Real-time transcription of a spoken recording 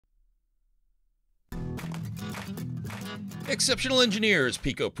Exceptional engineers,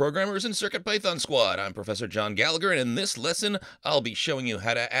 Pico programmers, and CircuitPython squad. I'm Professor John Gallagher, and in this lesson, I'll be showing you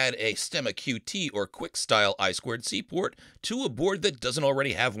how to add a STEMMA-QT or Qwiic style I2C port to a board that doesn't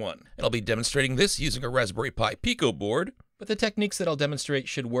already have one. And I'll be demonstrating this using a Raspberry Pi Pico board, but the techniques that I'll demonstrate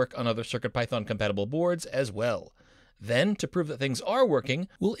should work on other CircuitPython compatible boards as well. Then, to prove that things are working,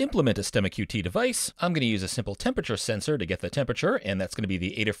 we'll implement a STEMMA-QT device. I'm going to use a simple temperature sensor to get the temperature, and that's going to be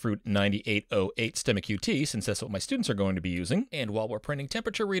the Adafruit MCP9808 STEMMA-QT, since that's what my students are going to be using. And while we're printing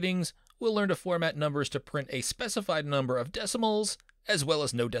temperature readings, we'll learn to format numbers to print a specified number of decimals, as well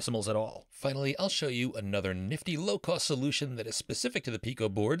as no decimals at all. Finally, I'll show you another nifty low-cost solution that is specific to the Pico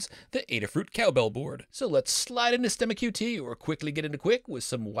boards, the Adafruit Cowbell board. So let's slide into STEMMA-QT or quickly get into Qwiic with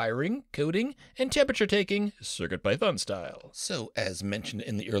some wiring, coding, and temperature taking, CircuitPython style. So as mentioned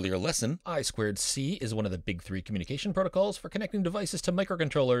in the earlier lesson, I2C is one of the big three communication protocols for connecting devices to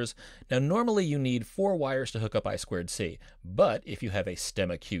microcontrollers. Now normally you need 4 wires to hook up I2C, but if you have a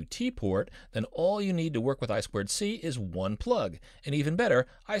STEMMA-QT port, then all you need to work with I2C is one plug. And even better,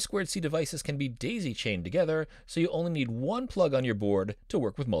 I2C devices can be daisy-chained together, so you only need one plug on your board to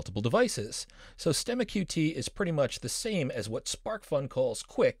work with multiple devices. So STEMMA-QT is pretty much the same as what SparkFun calls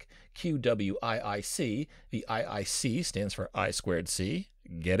Qwiic, Qwiic. The IIC stands for I2C.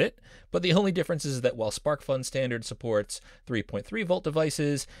 Get it? But the only difference is that while SparkFun standard supports 3.3 volt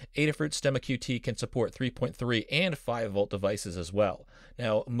devices, Adafruit STEMMA-QT can support 3.3 and 5 volt devices as well.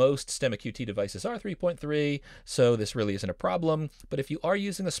 Now, most STEMMA-QT devices are 3.3, so this really isn't a problem, but if you are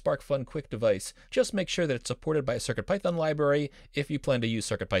using a SparkFun Qwiic device, just make sure that it's supported by a CircuitPython library if you plan to use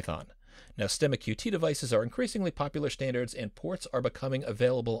CircuitPython. Now, STEMMA-QT devices are increasingly popular standards, and ports are becoming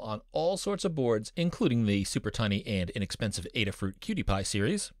available on all sorts of boards, including the super tiny and inexpensive Adafruit Qt Pi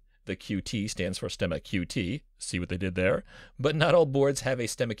series. The QT stands for STEMMA-QT. See what they did there? But not all boards have a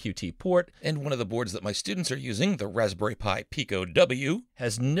STEMMA-QT port, and one of the boards that my students are using, the Raspberry Pi Pico W,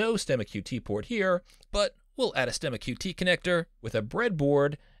 has no STEMMA-QT port here, but we'll add a STEMMA-QT connector with a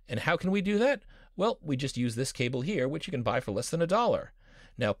breadboard. And how can we do that? Well, we just use this cable here, which you can buy for less than $1.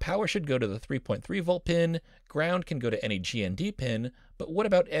 Now, power should go to the 3.3 volt pin, ground can go to any GND pin, but what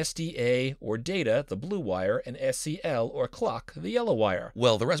about SDA or data, the blue wire, and SCL or clock, the yellow wire?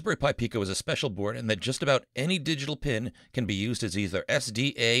 Well, the Raspberry Pi Pico is a special board in that just about any digital pin can be used as either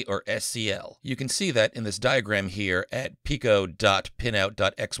SDA or SCL. You can see that in this diagram here at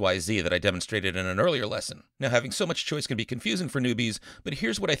pico.pinout.xyz that I demonstrated in an earlier lesson. Now, having so much choice can be confusing for newbies, but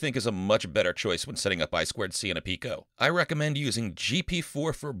here's what I think is a much better choice when setting up I2C in a Pico. I recommend using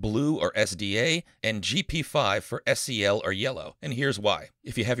GP4 for blue or SDA and GP5 for SCL or yellow, and here's why.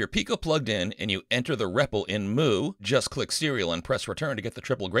 If you have your Pico plugged in and you enter the REPL in mu, just click serial and press return to get the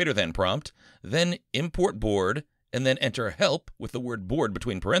triple greater than prompt, then import board, and then enter help with the word board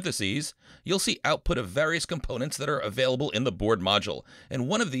between parentheses, you'll see output of various components that are available in the board module. And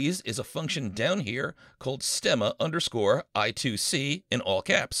one of these is a function down here called STEMMA_I2C in all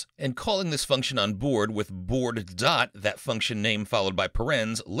caps. And calling this function on board with board dot, that function name followed by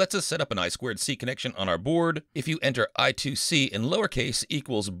parens, lets us set up an I2C connection on our board. If you enter I2C in lowercase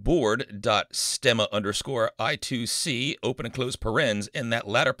equals board.STEMMA_I2C, open and close parens, and that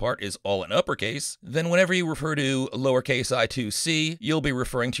latter part is all in uppercase, then whenever you refer to lowercase I2C, you'll be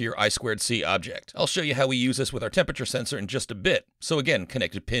referring to your I2C object. I'll show you how we use this with our temperature sensor in just a bit. So again,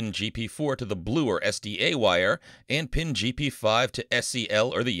 connect pin GP4 to the blue or SDA wire, and pin GP5 to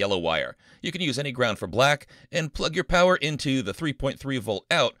SCL or the yellow wire. You can use any ground for black, and plug your power into the 3.3 volt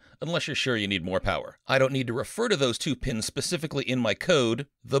out, unless you're sure you need more power. I don't need to refer to those two pins specifically in my code.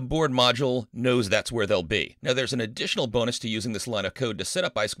 The board module knows that's where they'll be. Now there's an additional bonus to using this line of code to set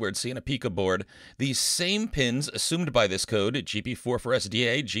up I2C in a Pico board. These same pins assumed by this code, GP4 for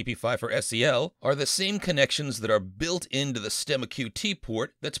SDA, GP5 for SCL, are the same connections that are built into the STEMMA-QT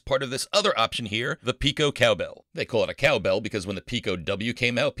port that's part of this other option here, the Pico Cowbell. They call it a cowbell because when the Pico W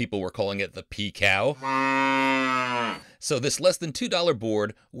came out, people were calling it the P-Cow. So this less than $2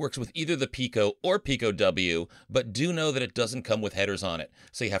 board works with either the Pico or Pico W, but do know that it doesn't come with headers on it.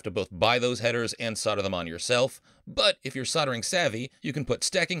 So you have to both buy those headers and solder them on yourself. But if you're soldering savvy, you can put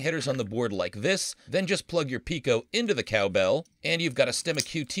stacking headers on the board like this, then just plug your Pico into the Cowbell, and you've got a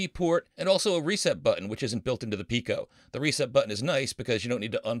STEMMA-QT port and also a reset button, which isn't built into the Pico. The reset button is nice because you don't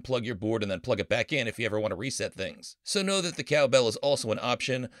need to unplug your board and then plug it back in if you ever want to reset things. So know that the Cowbell is also an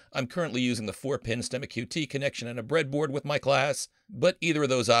option. I'm currently using the 4-pin STEMMA-QT connection and a breadboard with my class, but either of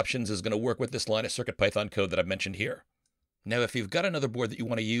those options is going to work with this line of CircuitPython code that I've mentioned here. Now, if you've got another board that you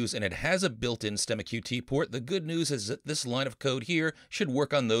want to use and it has a built-in STEMMA-QT port, the good news is that this line of code here should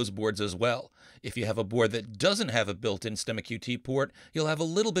work on those boards as well. If you have a board that doesn't have a built-in STEMMA-QT port, you'll have a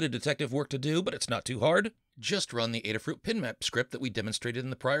little bit of detective work to do, but it's not too hard. Just run the Adafruit pin map script that we demonstrated in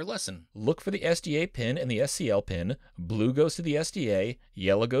the prior lesson. Look for the SDA pin and the SCL pin. Blue goes to the SDA,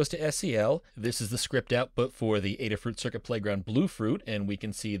 yellow goes to SCL. This is the script output for the Adafruit Circuit Playground Bluefruit, and we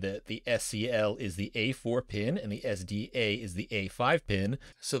can see that the SCL is the A4 pin and the SDA is the A5 pin.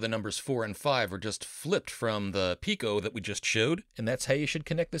 So the numbers 4 and 5 are just flipped from the Pico that we just showed. And that's how you should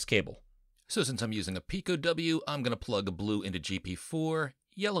connect this cable. So since I'm using a Pico W, I'm going to plug blue into GP4,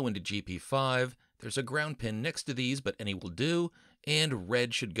 yellow into GP5. There's a ground pin next to these, but any will do, and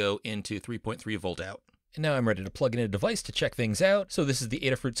red should go into 3.3 volt out. And now I'm ready to plug in a device to check things out. So this is the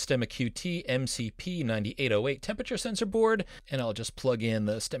Adafruit STEMMA-QT MCP9808 temperature sensor board, and I'll just plug in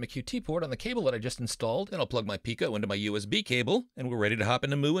the STEMMA-QT port on the cable that I just installed. Then I'll plug my Pico into my USB cable, and we're ready to hop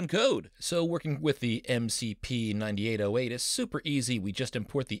into Moo and code. So working with the MCP9808 is super easy. We just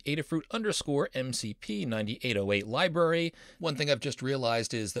import the Adafruit _MCP9808 library. One thing I've just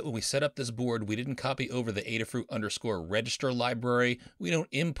realized is that when we set up this board, we didn't copy over the Adafruit _register library. We don't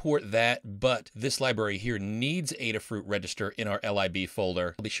import that, but this library here needs Adafruit register in our LIB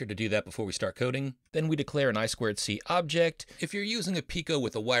folder. I'll be sure to do that before we start coding. Then we declare an I2C object. If you're using a Pico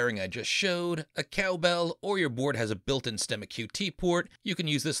with the wiring I just showed, a Cowbell, or your board has a built-in STEMMA-QT port, you can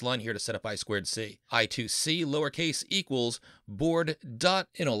use this line here to set up I2C. I2C lowercase equals board dot,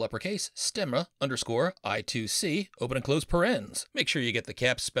 in all uppercase, stemma underscore I2C, open and close parens. Make sure you get the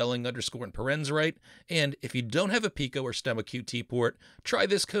caps, spelling, underscore, and parens right. And if you don't have a Pico or STEMMA-QT port, try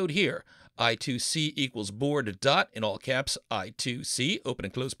this code here. I2C equals board dot, in all caps, I2C, open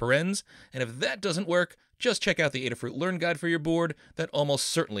and close parens. And if that doesn't work, just check out the Adafruit Learn Guide for your board. That almost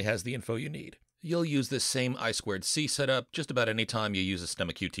certainly has the info you need. You'll use this same I2C setup just about any time you use a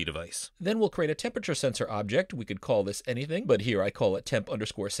STEMMA-QT device. Then we'll create a temperature sensor object. We could call this anything, but here I call it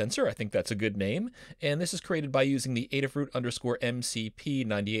temp_sensor. I think that's a good name. And this is created by using the Adafruit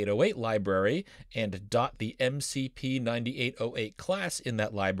 _MCP9808 library and dot the MCP9808 class in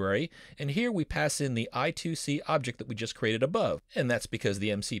that library. And here we pass in the I2C object that we just created above. And that's because the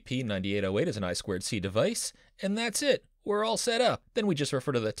MCP9808 is an I2C device. And that's it. We're all set up. Then we just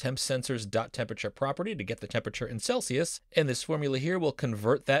refer to the temp sensors.temperature property to get the temperature in Celsius. And this formula here will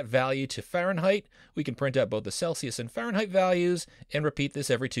convert that value to Fahrenheit. We can print out both the Celsius and Fahrenheit values and repeat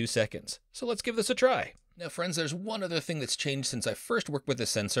this every 2 seconds. So let's give this a try. Now friends, there's one other thing that's changed since I first worked with this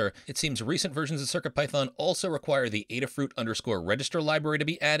sensor. It seems recent versions of CircuitPython also require the Adafruit _register library to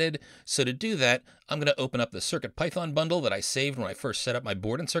be added. So to do that, I'm going to open up the CircuitPython bundle that I saved when I first set up my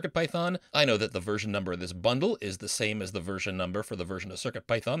board in CircuitPython. I know that the version number of this bundle is the same as the version number for the version of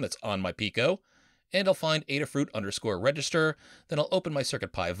CircuitPython that's on my Pico. And I'll find Adafruit _register, then I'll open my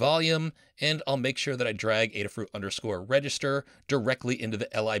CircuitPy volume, and I'll make sure that I drag Adafruit _register directly into the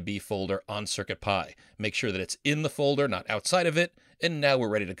LIB folder on CircuitPy. Make sure that it's in the folder, not outside of it, and now we're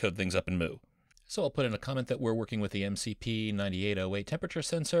ready to code things up in Moo. So I'll put in a comment that we're working with the MCP9808 temperature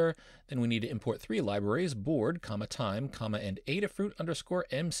sensor. Then we need to import 3 libraries, board, time, and Adafruit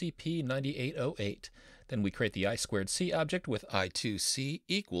 _MCP9808. Then we create the I2C object with I2C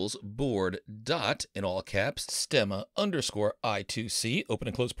equals board dot, in all caps, stemma underscore I2C, open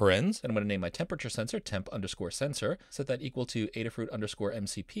and close parens. And I'm going to name my temperature sensor temp_sensor. Set that equal to Adafruit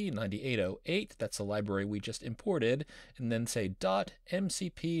 _MCP9808. That's the library we just imported. And then say dot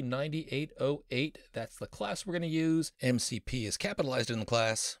MCP9808. That's the class we're going to use. MCP is capitalized in the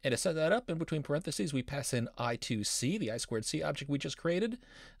class. And to set that up, in between parentheses, we pass in I2C, the I2C object we just created.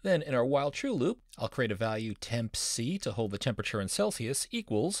 Then in our while true loop, I'll create a value temp C to hold the temperature in Celsius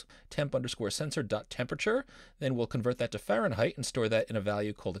equals temp_sensor.temperature. Then we'll convert that to Fahrenheit and store that in a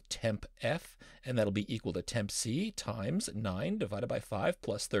value called temp F, and that'll be equal to temp C times 9 divided by 5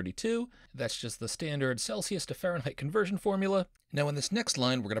 plus 32. That's just the standard Celsius to Fahrenheit conversion formula. Now in this next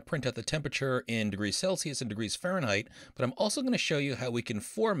line, we're going to print out the temperature in degrees Celsius and degrees Fahrenheit, but I'm also going to show you how we can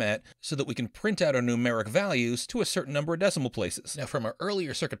format so that we can print out our numeric values to a certain number of decimal places. Now from our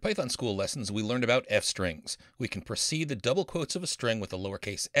earlier CircuitPython school lessons, we learned about F strings. We can precede the double quotes of a string with a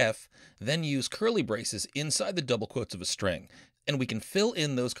lowercase f, then use curly braces inside the double quotes of a string. And we can fill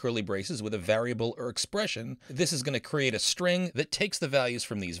in those curly braces with a variable or expression. This is going to create a string that takes the values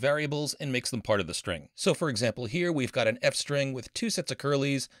from these variables and makes them part of the string. So for example, here we've got an F string with 2 sets of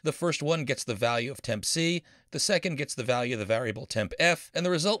curlies. The first one gets the value of temp C, the second gets the value of the variable temp F, and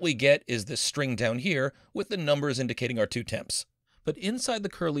the result we get is this string down here with the numbers indicating our 2 temps. But inside the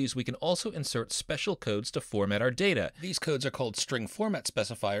curlies, we can also insert special codes to format our data. These codes are called string format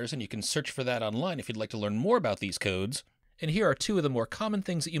specifiers, and you can search for that online if you'd like to learn more about these codes. And here are two of the more common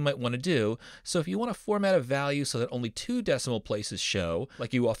things that you might want to do. So if you want to format a value so that only 2 decimal places show,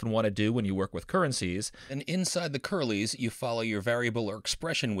 like you often want to do when you work with currencies, and inside the curlies, you follow your variable or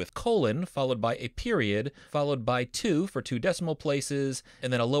expression with colon, followed by a period, followed by 2 for 2 decimal places,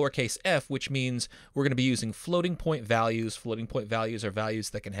 and then a lowercase f, which means we're going to be using floating point values. Floating point values are values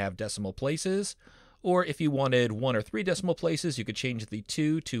that can have decimal places. Or if you wanted 1 or 3 decimal places, you could change the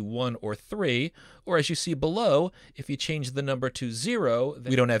 2 to 1 or 3. Or as you see below, if you change the number to 0, then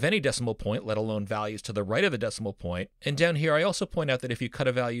we don't have any decimal point, let alone values to the right of the decimal point. And down here, I also point out that if you cut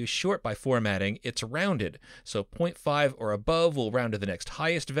a value short by formatting, it's rounded. So 0.5 or above will round to the next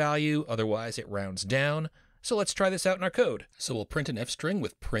highest value, otherwise it rounds down. So let's try this out in our code. So we'll print an F string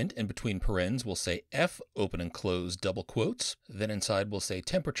with print, and between parens we'll say F, open and close double quotes. Then inside we'll say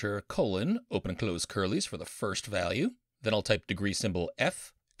temperature, colon, open and close curlies for the first value. Then I'll type degree symbol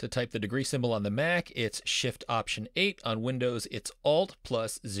F. To type the degree symbol on the Mac, it's Shift Option 8. On Windows, it's Alt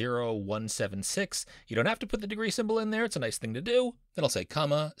plus 0176. You don't have to put the degree symbol in there. It's a nice thing to do. Then I'll say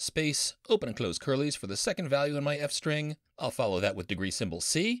comma, space, open and close curlies for the second value in my F string. I'll follow that with degree symbol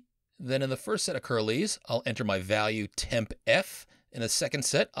C. Then in the first set of curlies, I'll enter my value temp F. In the second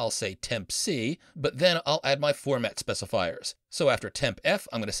set, I'll say temp C, but then I'll add my format specifiers. So after temp F,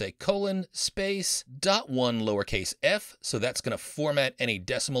 I'm going to say colon, space, dot 1 lowercase f, so that's going to format any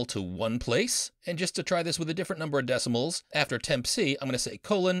decimal to 1 place. And just to try this with a different number of decimals, after temp C, I'm going to say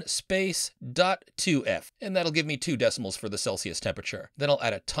colon, space, dot 2f, and that'll give me 2 decimals for the Celsius temperature. Then I'll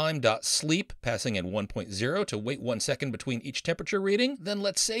add a time dot sleep, passing in 1.0 to wait 1 second between each temperature reading. Then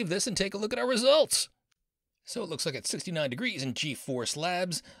let's save this and take a look at our results. So it looks like it's 69 degrees in G-Force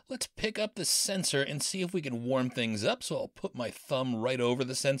Labs. Let's pick up the sensor and see if we can warm things up. So I'll put my thumb right over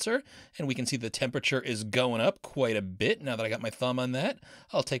the sensor, and we can see the temperature is going up quite a bit now that I got my thumb on that.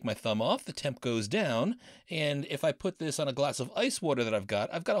 I'll take my thumb off, the temp goes down, and if I put this on a glass of ice water that I've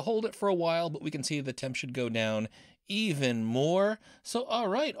got to hold it for a while, but we can see the temp should go down even more. So all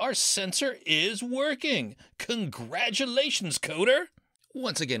right, our sensor is working. Congratulations, coder!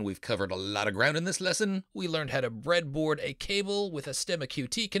 Once again, we've covered a lot of ground in this lesson. We learned how to breadboard a cable with a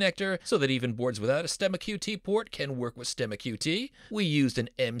STEMMA-QT connector so that even boards without a STEMMA-QT port can work with STEMMA-QT. We used an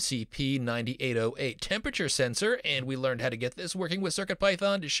MCP9808 temperature sensor, and we learned how to get this working with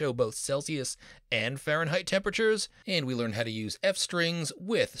CircuitPython to show both Celsius and Fahrenheit temperatures. And we learned how to use F strings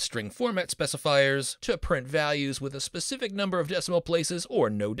with string format specifiers to print values with a specific number of decimal places or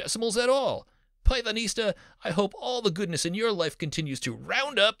no decimals at all. Pythonista, I hope all the goodness in your life continues to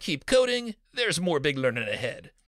round up, keep coding, there's more big learning ahead.